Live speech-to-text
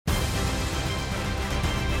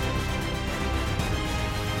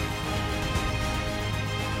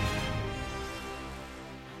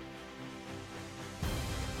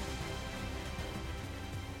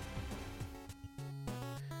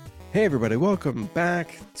Hey everybody, welcome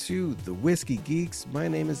back to the Whiskey Geeks. My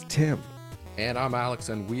name is Tim. And I'm Alex,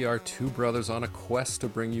 and we are two brothers on a quest to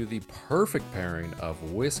bring you the perfect pairing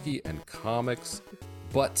of whiskey and comics.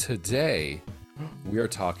 But today, we are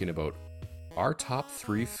talking about our top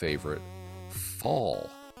 3 favorite fall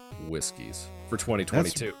whiskeys for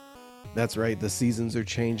 2022. That's right, the seasons are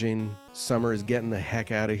changing. Summer is getting the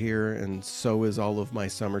heck out of here, and so is all of my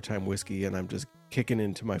summertime whiskey, and I'm just kicking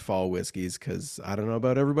into my fall whiskeys because I don't know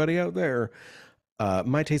about everybody out there.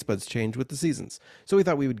 My taste buds change with the seasons. So we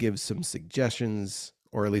thought we would give some suggestions,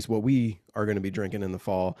 or at least what we are going to be drinking in the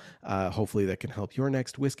fall. Hopefully that can help your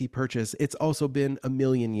next whiskey purchase. It's also been a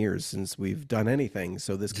million years since we've done anything,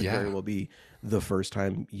 so this could very well be the first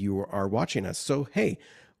time you are watching us. So, hey,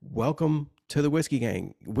 welcome to the Whiskey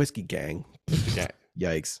Gang. Whiskey Gang. The gang.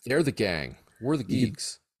 Yikes. They're the gang. We're the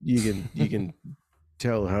geeks. You can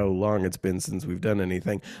tell how long it's been since we've done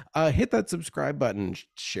anything. Hit that subscribe button,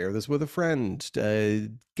 share this with a friend,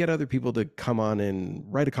 get other people to come on and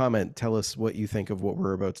write a comment, tell us what you think of what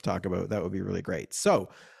we're about to talk about. That would be really great. So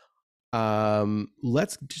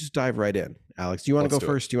let's just dive right in. Alex, do you want to go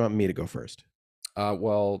first? Do you want me to go first?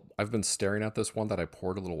 Well, I've been staring at this one that I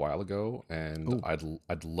poured a little while ago, and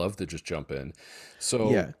I'd love to just jump in. So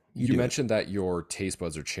Yeah, you mentioned that your taste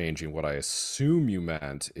buds are changing. What I assume you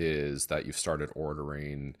meant is that you've started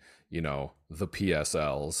ordering, the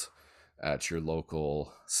PSLs at your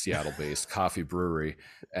local Seattle-based coffee brewery,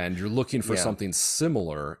 and you're looking for something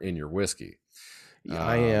similar in your whiskey.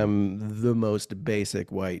 I am the most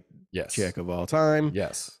basic white chick of all time.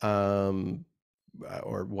 Yes.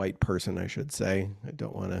 Or white person, I should say. I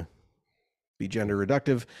don't want to be gender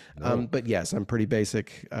reductive. No. But yes, I'm pretty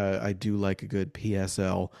basic. I do like a good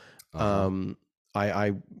PSL.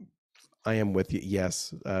 I am with you.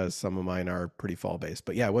 Yes, some of mine are pretty fall based.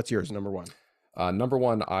 But yeah, what's yours? Number one. Number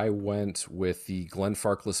one, I went with the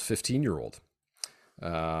Glenfarclas 15-year-old.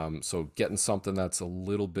 So getting something that's a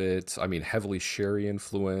little bit, heavily sherry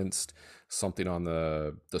influenced, something on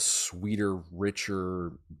the sweeter,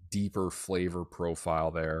 richer, deeper flavor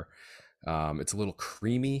profile there. It's a little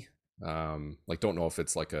creamy. Don't know if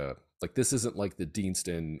it's this isn't like the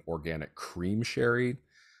Deanston organic cream sherry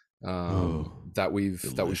that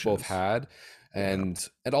we've both had. And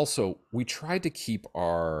also we tried to keep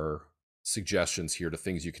our suggestions here to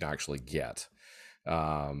things you can actually get.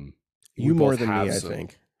 You more than me, I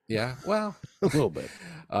think. Yeah, well, a little bit.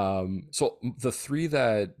 So the 3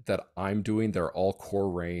 that I'm doing, they're all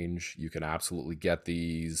core range. You can absolutely get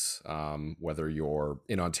these, whether you're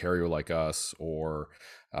in Ontario like us or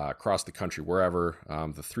across the country, wherever.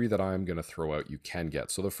 The 3 that I'm going to throw out, you can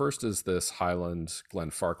get. So the first is this Highland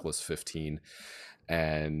Glenfarclas 15,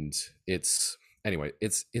 and it's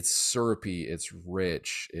syrupy, it's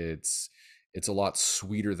rich, it's a lot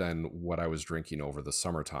sweeter than what I was drinking over the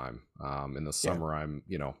summertime. In the summer,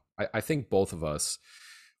 I think both of us,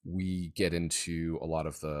 we get into a lot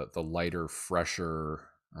of the lighter, fresher,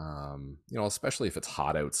 especially if it's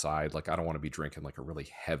hot outside. Like I don't want to be drinking like a really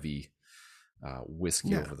heavy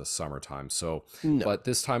whiskey over the summertime. So, but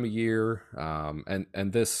this time of year,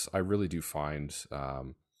 and this, I really do find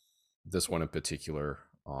this one in particular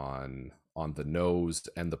on the nose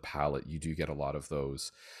and the palate, you do get a lot of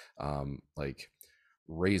those like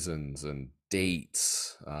raisins and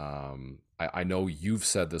dates. I know you've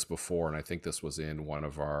said this before, and I think this was in one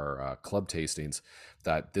of our club tastings,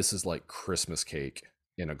 that this is like Christmas cake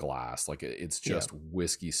in a glass. Like it's just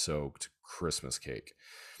whiskey soaked Christmas cake.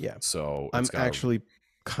 Yeah. So I'm actually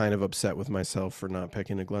kind of upset with myself for not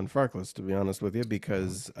picking a Glenfarclas, to be honest with you,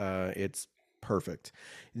 because it's perfect.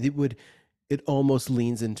 It almost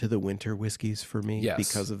leans into the winter whiskeys for me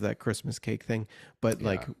because of that Christmas cake thing. But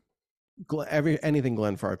anything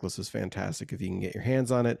Glenfarclas is fantastic if you can get your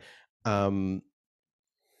hands on it.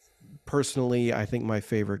 Personally, I think my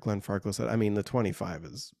favorite Glenfarclas, the 25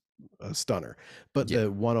 is a stunner, but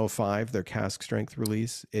the 105, their cask strength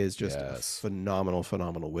release, is just a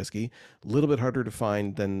phenomenal whiskey. A little bit harder to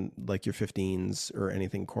find than like your 15s or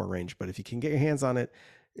anything core range, but if you can get your hands on it,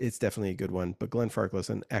 it's definitely a good one. But Glenfarclas,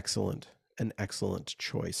 an excellent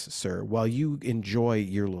choice, sir. While you enjoy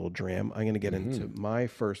your little dram, I'm going to get into my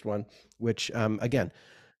first one, which again,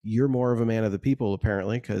 you're more of a man of the people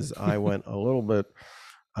apparently, because I went a little bit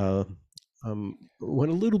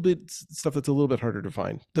stuff that's a little bit harder to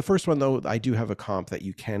find. The first one though, I do have a comp that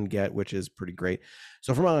you can get, which is pretty great.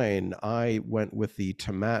 So for mine, I went with the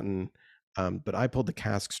Tomatin, but I pulled the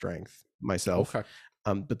cask strength myself. Okay.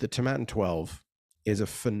 But the Tomatin 12 is a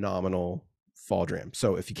phenomenal fall dram.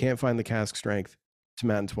 So if you can't find the cask strength,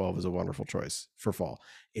 Tomatin 12 is a wonderful choice for fall.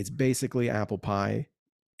 It's basically apple pie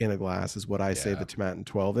in a glass is what I say the Tomatin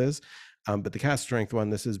 12 is. But the cask strength one,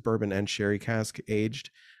 this is bourbon and sherry cask aged.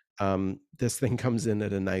 This thing comes in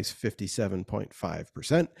at a nice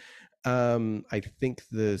 57.5%. I think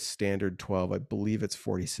the standard 12, I believe it's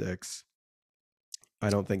 46. I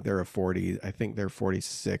don't think they're a 40. I think they're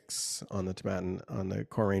 46 on the Tibetan on the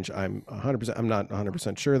core range. I'm 100%. I'm not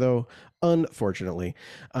 100% sure though, unfortunately.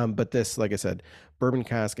 But this, like I said, bourbon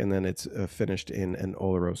cask, and then it's finished in an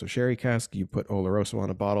Oloroso sherry cask. You put Oloroso on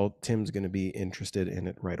a bottle. Tim's going to be interested in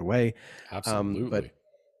it right away. But Absolutely.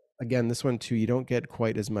 again, this one too, you don't get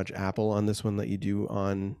quite as much apple on this one that you do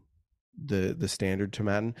on the standard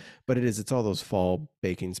tomatin, but it's all those fall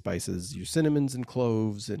baking spices, your cinnamons and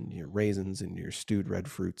cloves and your raisins and your stewed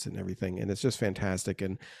red fruits and everything, and it's just fantastic.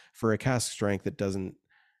 And for a cask strength, it doesn't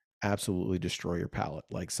absolutely destroy your palate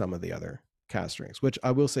like some of the other cask strengths, which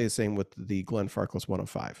I will say is same with the Glenfarclas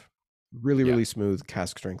 105. Really, Yeah. really smooth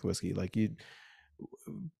cask strength whiskey. Like you,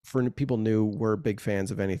 for people new, we're big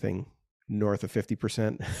fans of anything north of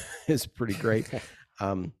 50% is pretty great.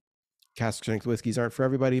 Um, Cask strength whiskeys aren't for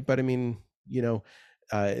everybody, but I mean, you know,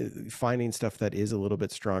 finding stuff that is a little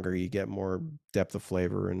bit stronger, you get more depth of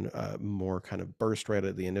flavor and more kind of burst right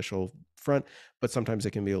at the initial front, but sometimes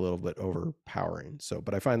it can be a little bit overpowering. So,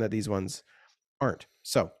 but I find that these ones aren't.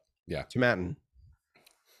 So, Yeah. Tomatin,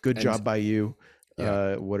 good And job by you.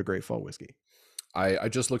 yeah, What a great fall whiskey. I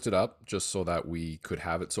just looked it up just so that we could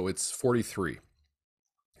have it. So it's 43.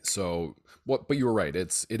 So what, but you were right.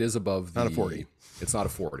 It is above Not a the, 40. it's not a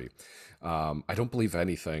 40. I don't believe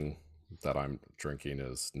anything that I'm drinking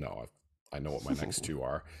is, no, I know what my next two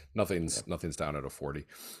are. Yeah. Nothing's down at a 40.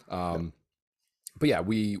 No. But yeah,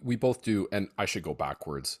 we both do, and I should go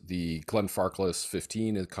backwards. The Glenfarclas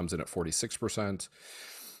 15, it comes in at 46%.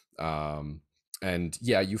 Um, and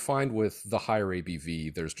yeah, you find with the higher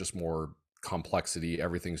ABV, there's just more complexity.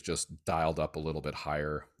 Everything's just dialed up a little bit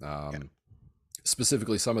higher. Yeah.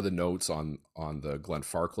 Specifically, some of the notes on the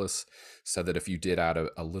Glenfarclas said that if you did add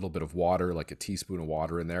a little bit of water, like a teaspoon of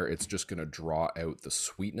water in there, it's just going to draw out the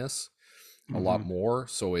sweetness a Mm-hmm. lot more.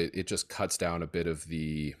 So it just cuts down a bit of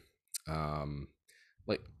the um,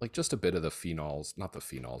 like just a bit of the phenols, not the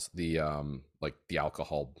phenols, the like the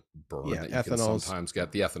alcohol burn Yeah. that you can Ethanols. sometimes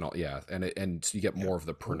get, the ethanol, yeah, and so you get Yeah. more of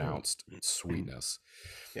the pronounced sweetness.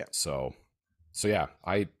 Yeah. So yeah,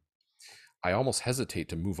 I almost hesitate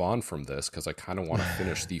to move on from this because I kind of want to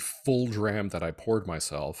finish the full dram that I poured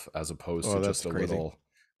myself as opposed to Oh, that's just a crazy. little.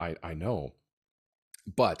 I know,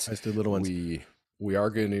 but I still little ones. we are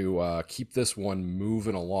going to keep this one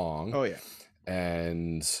moving along. Oh, yeah.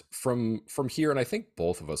 And from here, and I think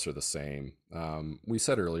both of us are the same. We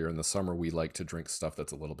said earlier in the summer we like to drink stuff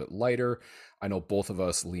that's a little bit lighter. I know both of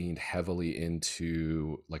us leaned heavily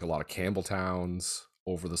into like a lot of Campbelltowns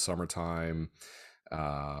over the summertime,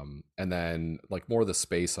 and then like more of the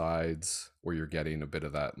space sides where you're getting a bit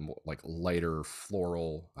of that like lighter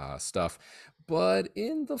floral stuff. But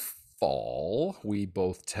in the fall, we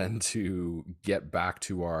both tend to get back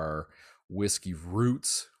to our whiskey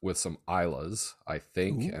roots with some Islas, I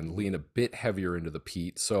think, and Ooh. lean a bit heavier into the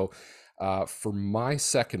peat. So for my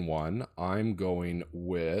second one, I'm going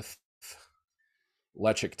with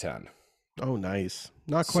Lechik 10. Oh, nice.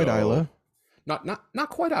 Not quite So Isla. not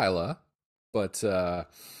quite Isla, but The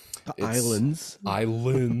it's islands.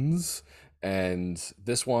 Islands. And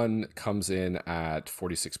this one comes in at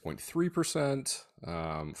 46.3%.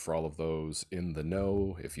 For all of those in the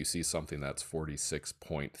know, if you see something that's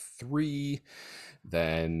 46.3,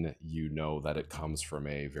 then you know that it comes from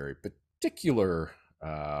a very particular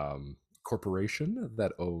corporation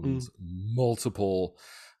that Mm. owns multiple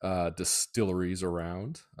distilleries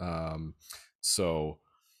around. So,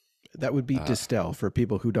 That would be uh, Distel for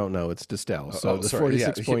people who don't know. It's Distel. So the sorry,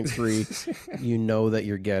 yeah. 46.3, you know that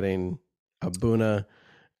you're getting a Buna,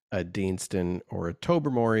 a Deanston, or a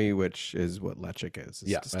Tobermory, which is what Lechik is. It's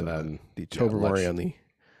Yeah, and distilled then the yeah, Tobermory on the,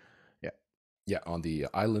 yeah. yeah, on the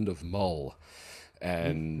island of Mull.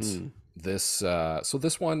 And Mm-hmm. this so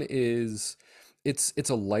this one is, it's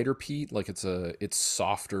a lighter peat, like it's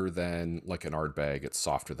softer than like an Ardbeg, it's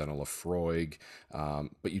softer than a Lafroig,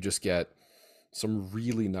 but you just get some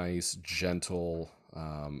really nice gentle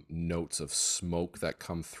notes of smoke that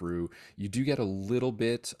come through. You do get a little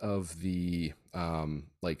bit of the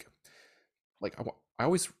I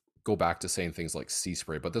always go back to saying things like sea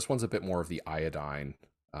spray, but this one's a bit more of the iodine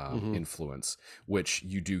Mm-hmm. influence, which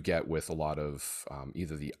you do get with a lot of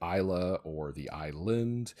either the Isla or the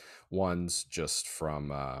Island ones, just from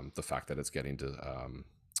the fact that it's getting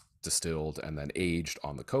distilled and then aged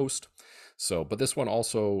on the coast. So, but this one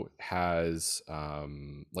also has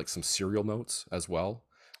like some cereal notes as well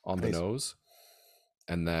on the Nice. nose.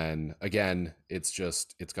 And then again, it's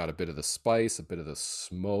got a bit of the spice, a bit of the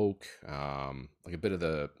smoke, like a bit of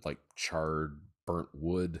the like charred burnt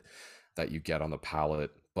wood that you get on the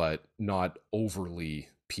palate, but not overly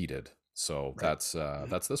peated. So Right.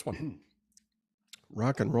 that's this one.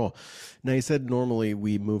 Rock and roll. Now you said normally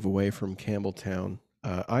we move away from Campbelltown.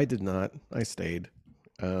 I did not. I stayed.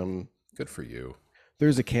 Um, Good for you.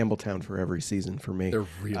 there's a Campbelltown for every season for me. There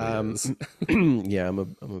really is. Yeah, I'm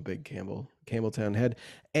a big Campbelltown head,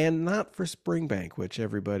 and not for Springbank, which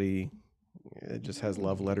everybody just has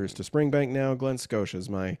love letters to Springbank now. Glen Scotia is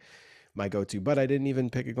my go-to, but I didn't even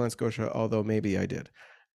pick a Glen Scotia, although maybe I did.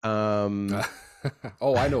 Um,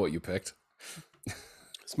 Oh, I know what you picked.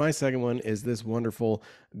 so my second one is this wonderful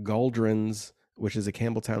Galdrins, which is a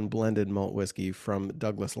Campbelltown blended malt whiskey from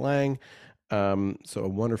Douglas Lang. So a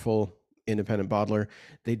wonderful independent bottler.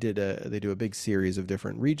 They do a big series of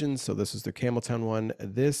different regions. So this is their Campbelltown one.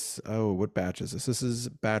 What batch is this? This is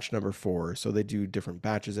batch number 4. So they do different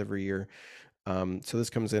batches every year. So this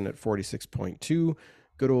comes in at 46.2.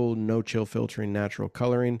 Good old no chill filtering, natural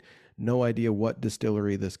coloring. No idea what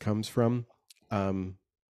distillery this comes from,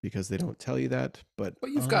 because they don't tell you that. But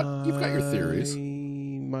But you've got your theories.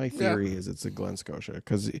 my Yeah. theory is it's a Glen Scotia,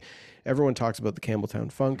 because everyone talks about the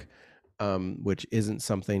Campbelltown Funk, which isn't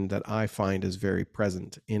something that I find is very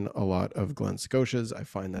present in a lot of Glen Scotias. I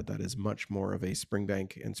find that that is much more of a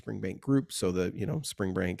Springbank and Springbank group. So the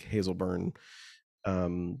Springbank, Hazelburn,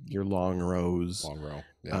 your Long Rose, Long row.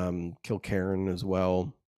 Yeah. Kilcairn as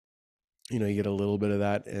well. You get a little bit of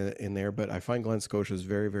that in there, but I find Glen Scotia is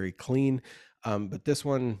very, very clean. But this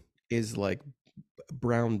one is like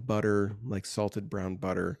brown butter, like salted brown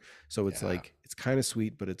butter. So it's Yeah. like, it's kind of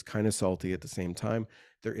sweet, but it's kind of salty at the same time.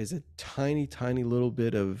 There is a tiny, tiny little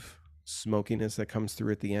bit of smokiness that comes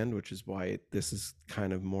through at the end, which is why this is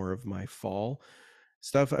kind of more of my fall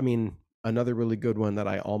stuff. I mean, another really good one that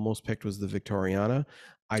I almost picked was the Victoriana.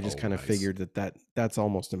 I just Oh, kind of nice. figured that's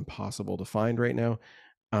almost impossible to find right now.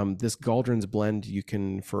 This Galdrins blend, you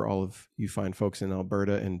can, for all of you fine folks in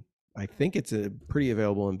Alberta, and I think it's a pretty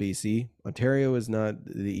available in BC. Ontario is not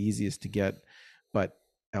the easiest to get, but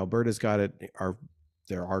Alberta's got it.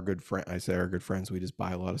 They're our good friend. I say our good friends. We just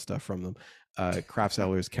buy a lot of stuff from them. Craft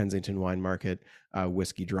Cellars, Kensington Wine Market,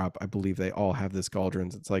 Whiskey Drop. I believe they all have this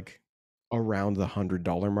Galdrins. It's like around the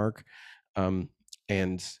 $100 mark. Um,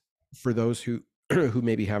 and for those who who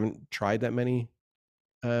maybe haven't tried that many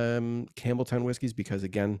Campbelltown whiskeys, because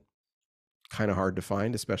again, kind of hard to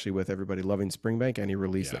find, especially with everybody loving Springbank. Any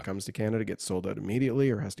release Yeah. that comes to Canada gets sold out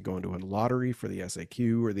immediately or has to go into a lottery for the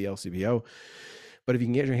SAQ or the LCBO. But if you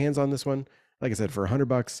can get your hands on this one, like I said, for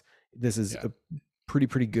 $100, this is Yeah. a pretty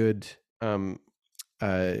good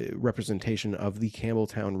representation of the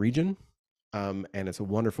Campbelltown region. And it's a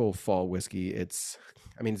wonderful fall whiskey. It's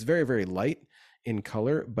very, very light in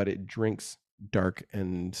color, but it drinks dark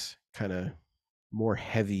and kind of more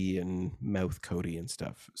heavy and mouth coaty and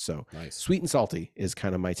stuff. So Nice. sweet and salty is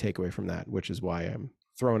kind of my takeaway from that, which is why I'm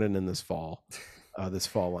throwing it in this fall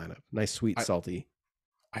lineup. Nice, sweet, I salty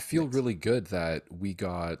I feel mix. really good that we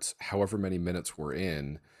got however many minutes we're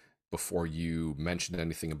in before you mentioned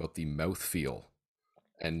anything about the mouth feel,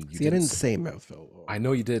 and you See, I didn't. didn't say mouthful. I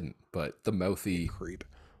know you didn't, but the You mouthy. creep.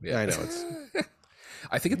 Yeah. I know it's.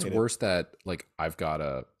 I think I it's hate it. worse that like I've got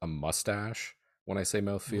a mustache when I say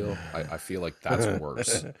mouthfeel. I feel like that's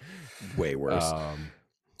worse. Way worse. Um,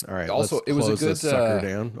 All right, let's Also, it was a close this good. sucker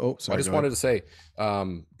down. Oh, I sorry. just Go ahead. wanted to say,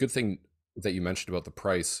 good thing that you mentioned about the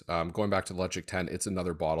price. Going back to the Legic 10, it's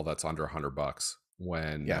another bottle that's under $100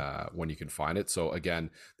 Yeah. when you can find it. So again,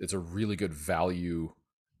 it's a really good value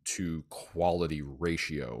to quality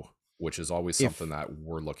ratio, which is always something If that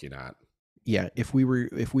we're looking at. Yeah, if we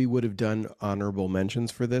would have done honorable mentions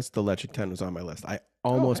for this, the Lechic 10 was on my list. I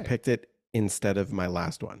Oh, almost hey. picked it instead of my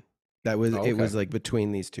last one. Oh, It okay. was like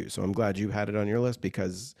between these two. So I'm glad you had it on your list,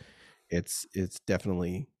 because it's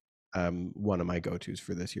definitely one of my go-tos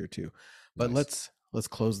for this year too. But Nice. let's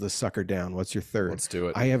close this sucker down. What's your third? Let's do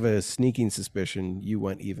it. I have a sneaking suspicion you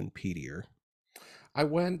went even peatier. I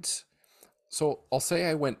went So I'll say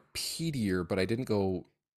I went peatier, but I didn't go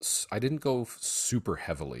super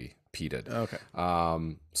heavily peated. Okay.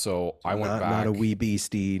 So So I went not a back. wee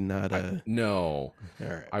beastie, not I a no, all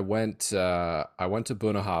right. I went to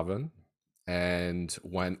Bunnahabhain and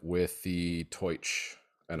went with the Teutsch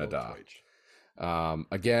and Oh, Ada. Twitch.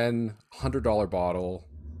 Again, $100 bottle,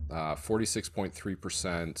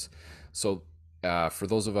 46.3%. So, for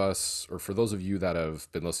those of us, or for those of you that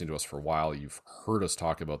have been listening to us for a while, you've heard us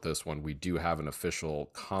talk about this one. We do have an official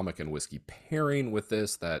comic and whiskey pairing with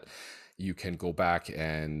this that you can go back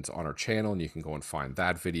and on our channel and you can go and find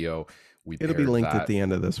that video. We It'll be paired linked at that. the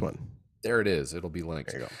end of this one. There it is. It'll be There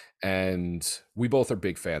linked. you go. And we both are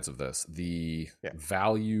big fans of this. The Yeah.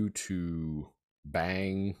 value to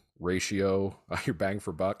bang ratio, your bang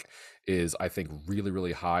for buck, is, I think, really,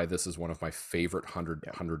 really high. This is one of my favorite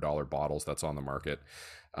Yeah. $100 bottles that's on the market.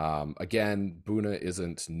 Again, Buna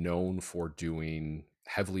isn't known for doing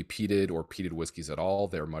heavily peated or peated whiskeys at all.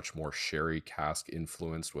 They're much more sherry cask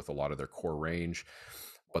influenced with a lot of their core range,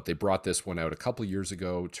 but they brought this one out a couple years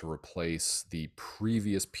ago to replace the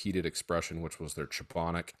previous peated expression, which was their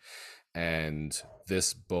Chibonic. And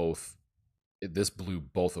this blew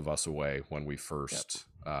both of us away Yep. when we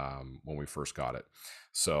first got it.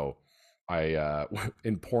 So I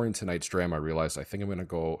in pouring tonight's dram, I realized I think I'm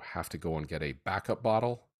gonna have to go and get a backup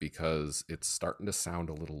bottle because it's starting to sound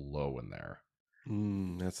a little low in there.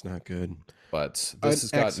 That's not good. But this An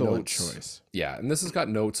has got excellent notes. choice. Yeah, and this has got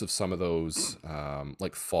notes of some of those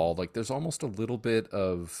like fall. Like there's almost a little bit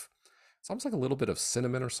of, it's almost like a little bit of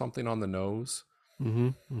cinnamon or something on the nose. Mm-hmm.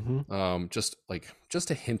 Mm-hmm.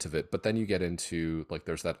 Just a hint of it, but then you get into like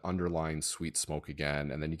there's that underlying sweet smoke again,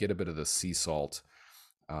 and then you get a bit of the sea salt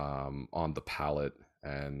on the palate,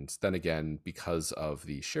 and then again because of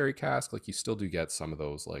the sherry cask, like you still do get some of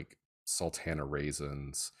those like sultana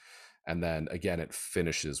raisins, and then again it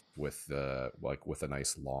finishes with the like with a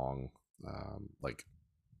nice long like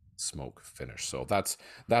smoke finish. So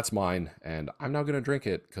that's mine, and I'm now going to drink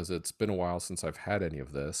it because it's been a while since I've had any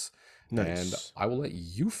of this, and Nice. I will let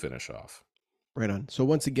you finish off. Right on. So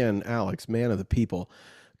once again, Alex, man of the people,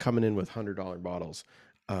 coming in with $100 bottles.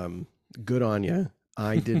 Um, Good on you.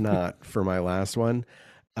 I did not for my last one.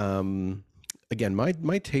 Um, Again, my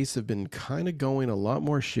tastes have been kind of going a lot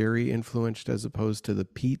more sherry influenced as opposed to the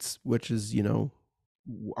peats, which is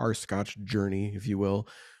our Scotch journey, if you will.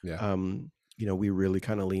 Yeah. We really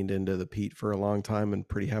kind of leaned into the peat for a long time and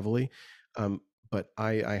pretty heavily. But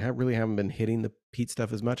really haven't been hitting the peat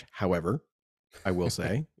stuff as much. However, I will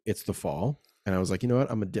say it's the fall, and I was like, you know what?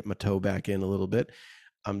 I'm gonna dip my toe back in a little bit.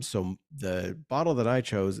 So the bottle that I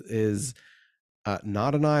chose is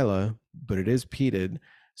not an Isla, but it is peated.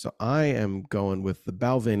 So I am going with the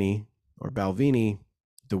Balvenie or Balvenie,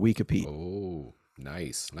 the Week of Peat. Oh,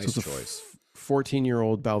 nice. So Nice it's a choice.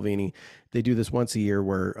 14-year-old Balvenie. They do this once a year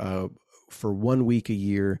where for 1 week a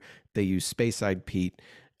year they use Speyside peat,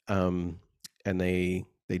 um, and they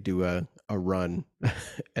do a run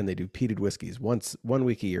and they do peated whiskeys 1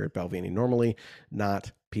 week a year at Balvenie. Normally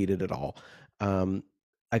not peated at all. Um,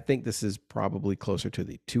 I think this is probably closer to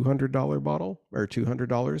the $200 bottle or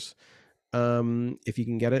 $200 if you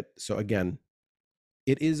can get it. So again,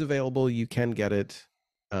 it is available. You can get it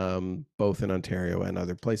both in Ontario and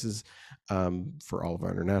other places. For all of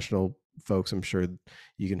our international folks, I'm sure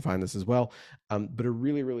you can find this as well. But a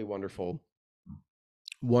really, really wonderful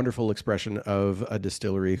expression of a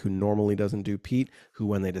distillery who normally doesn't do peat, who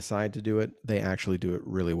when they decide to do it, they actually do it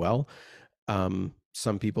really well.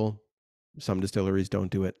 Some people, some distilleries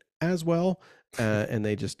don't do it as well, and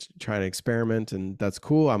they just try to experiment, and that's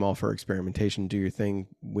cool. I'm all for experimentation. Do your thing.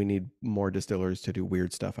 We need more distillers to do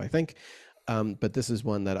weird stuff, I think. But this is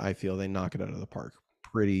one that I feel they knock it out of the park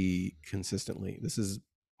pretty consistently. This is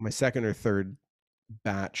my second or third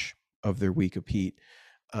batch of their week of peat.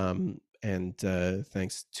 And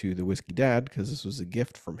thanks to the whiskey dad, because this was a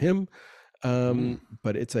gift from him. Mm,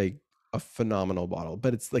 But it's a phenomenal bottle.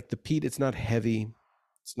 But it's like the peat, it's not heavy.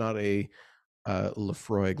 It's not a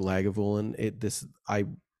Lefroy Lagavulin. I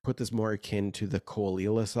put this more akin to the Cole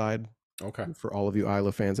Isla side okay. for all of you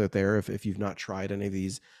Isla fans out there. If you've not tried any of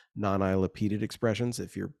these non-Isla peated expressions,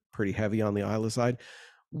 if you're pretty heavy on the Isla side,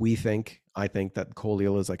 I think that Cole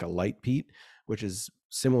Isla is like a light peat, which is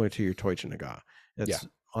similar to your Teutschenegger. Yeah. That's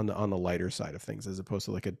on the lighter side of things, as opposed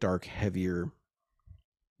to like a dark, heavier,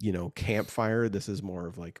 campfire. This is more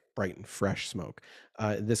of like bright and fresh smoke.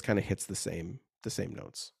 This kind of hits the same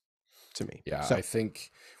notes to me. Yeah. So, I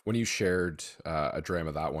think when you shared a dram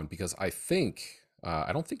of that one, because I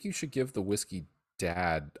don't think you should give the whiskey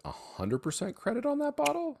dad 100% credit on that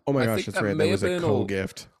bottle. oh my I gosh, think that's that right. That may have was a been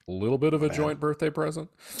co-gift. little bit of My a bad. joint birthday present.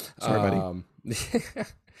 Sorry, buddy. Um,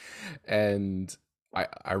 and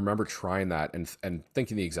I remember trying that and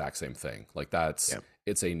thinking the exact same thing. Like Yeah.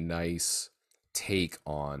 it's a nice take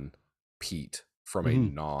on peat from a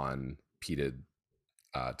Mm-hmm. non-peated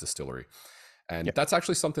distillery. And Yeah. that's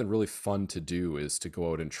actually something really fun to do, is to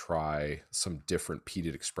go out and try some different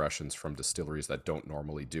peated expressions from distilleries that don't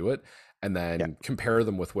normally do it, and Yeah. then compare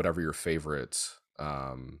them with whatever your favorite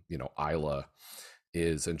Isla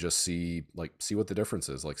is, and just see what the difference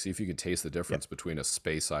is. Like, see if you can taste the Yep. difference between a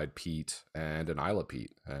Speyside peat and an Isla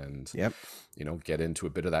peat, and Yep. get into a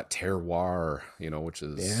bit of that terroir, which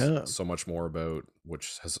is Yeah. so much more about,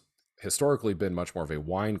 which historically been much more of a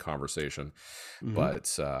wine conversation, Mm-hmm.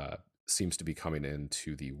 but seems to be coming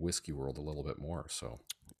into the whiskey world a little bit more. So,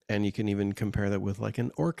 And you can even compare that with like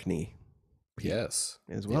an Orkney peat yes.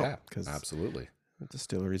 as well, Yeah, because absolutely.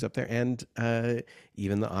 distilleries up there, and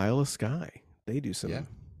even the Isle of Skye, they do Yeah. some,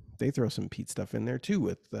 they throw some peat stuff in there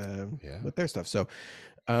too Yeah. with their stuff. So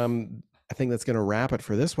I think that's going to wrap it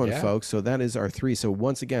for this one, Yeah. folks. So that is our three. So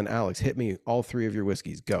once again, Alex, hit me all three of your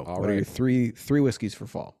whiskeys. Go. All What are your right. three whiskeys for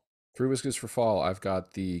fall? Three whiskeys for fall. I've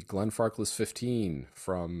got the Glenfarclas 15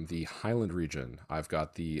 from the Highland region. I've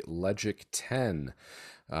got the Legic 10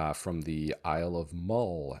 from the Isle of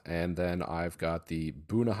Mull. And then I've got the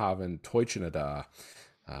Bunahaven Teutschenada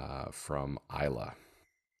from Isla.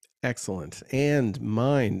 Excellent. And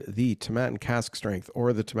mine, the Tomatin Cask Strength,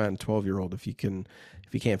 or the Tomatin 12-year-old, if you can't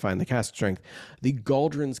find the cask strength, the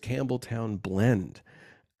Galdrins Campbelltown Blend,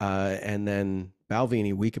 and then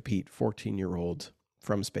Balvenie Weekapeat 14-year-old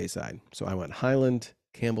from Speyside. So I went Highland,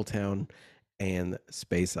 Campbelltown, and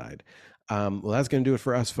Speyside. Well, that's going to do it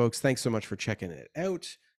for us, folks. Thanks so much for checking it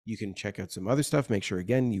out. You can check out some other stuff. Make sure,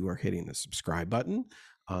 again, you are hitting the subscribe button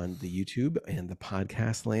on the YouTube and the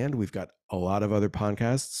podcast land. We've got a lot of other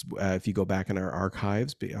podcasts. If you go back in our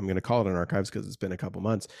archives, I'm going to call it an archives because it's been a couple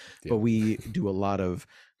months, but we do a lot of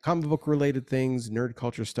comic book related things, nerd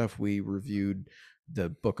culture stuff. We reviewed the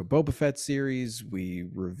Book of Boba Fett series. We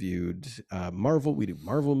reviewed Marvel. We do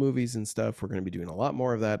Marvel movies and stuff. We're going to be doing a lot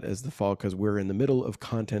more of that as the fall because we're in the middle of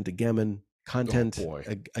content again,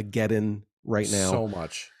 right now. So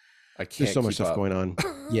much. I can't There's so much keep stuff up. going on.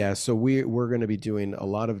 Yeah, so we're going to be doing a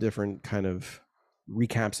lot of different kind of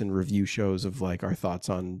recaps and review shows of like our thoughts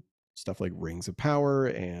on stuff like Rings of Power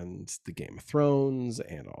and the Game of Thrones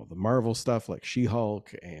and all the Marvel stuff like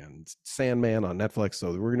She-Hulk and Sandman on Netflix.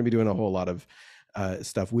 So we're going to be doing a whole lot of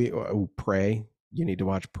stuff. Prey. You need to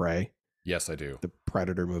watch Prey. Yes, I do. The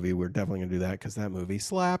Predator movie. We're definitely going to do that because that movie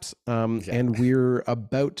slaps. Yeah. And we're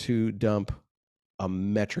about to dump a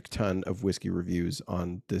metric ton of whiskey reviews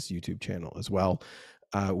on this YouTube channel as well.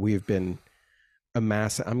 We've been I'm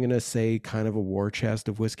going to say kind of a war chest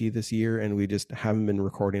of whiskey this year, and we just haven't been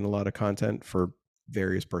recording a lot of content for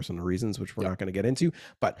various personal reasons, which we're not going to get into,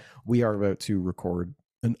 but we are about to record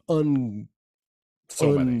an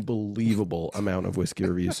unbelievable amount of whiskey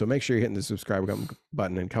reviews. So make sure you're hitting the subscribe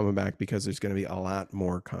button and coming back because there's going to be a lot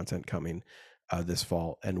more content coming this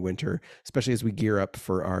fall and winter, especially as we gear up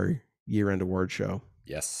for our year-end award show.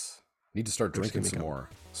 Yes. Need to start drinking some more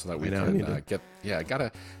so that we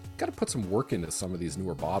gotta put some work into some of these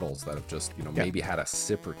newer bottles that have just, maybe had a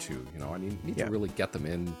sip or two. I need to really get them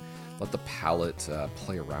in, let the palate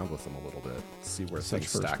play around with them a little bit, see where things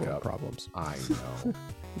stack up. Problems. I know.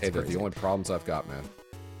 Hey, they're the only problems I've got, man.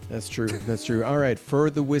 That's true. That's true. All right. For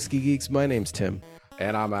the Whiskey Geeks, my name's Tim.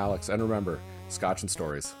 And I'm Alex. And remember, Scotch and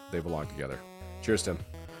stories, they belong together. Cheers, Tim.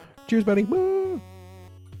 Cheers, buddy. Woo!